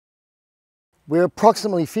We're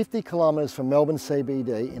approximately 50 kilometres from Melbourne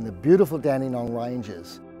CBD in the beautiful Dandenong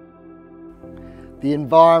Ranges. The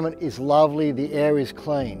environment is lovely, the air is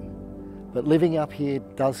clean, but living up here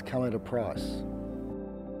does come at a price.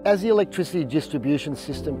 As the electricity distribution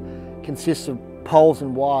system consists of poles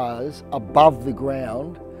and wires above the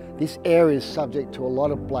ground, this area is subject to a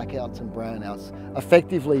lot of blackouts and brownouts,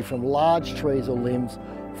 effectively from large trees or limbs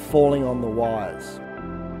falling on the wires.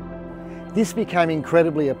 This became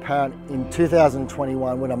incredibly apparent in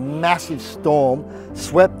 2021 when a massive storm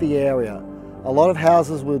swept the area. A lot of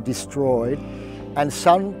houses were destroyed and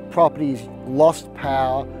some properties lost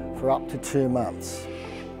power for up to 2 months.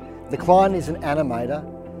 The client is an animator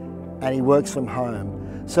and he works from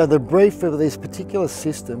home. So the brief for this particular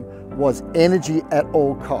system was energy at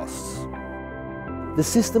all costs. The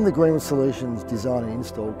system that Greenwood Solutions designed and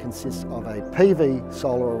installed consists of a PV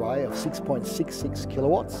solar array of 6.66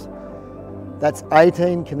 kilowatts. That's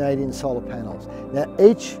 18 Canadian solar panels. Now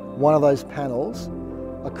each one of those panels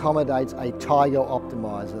accommodates a Tiger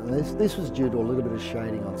optimizer, and this was due to a little bit of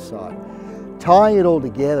shading on site. Tying it all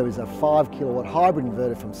together is a 5 kilowatt hybrid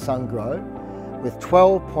inverter from Sungrow with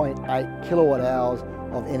 12.8 kilowatt hours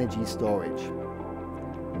of energy storage.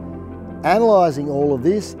 Analysing all of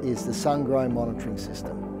this is the Sungrow monitoring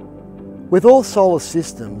system. With all solar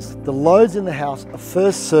systems, the loads in the house are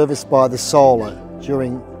first serviced by the solar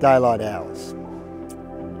during daylight hours.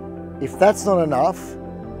 If that's not enough,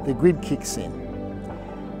 the grid kicks in.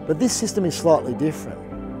 But this system is slightly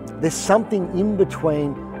different. There's something in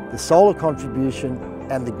between the solar contribution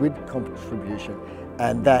and the grid contribution,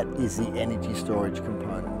 and that is the energy storage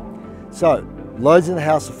component. So, loads in the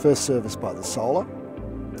house are first serviced by the solar.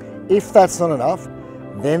 If that's not enough,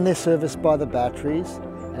 then they're serviced by the batteries,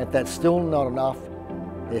 and if that's still not enough,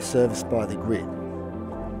 they're serviced by the grid.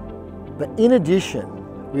 But in addition,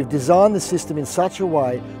 we've designed the system in such a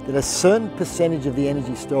way that a certain percentage of the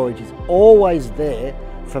energy storage is always there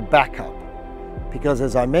for backup. Because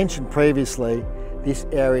as I mentioned previously, this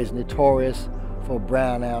area is notorious for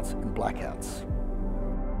brownouts and blackouts.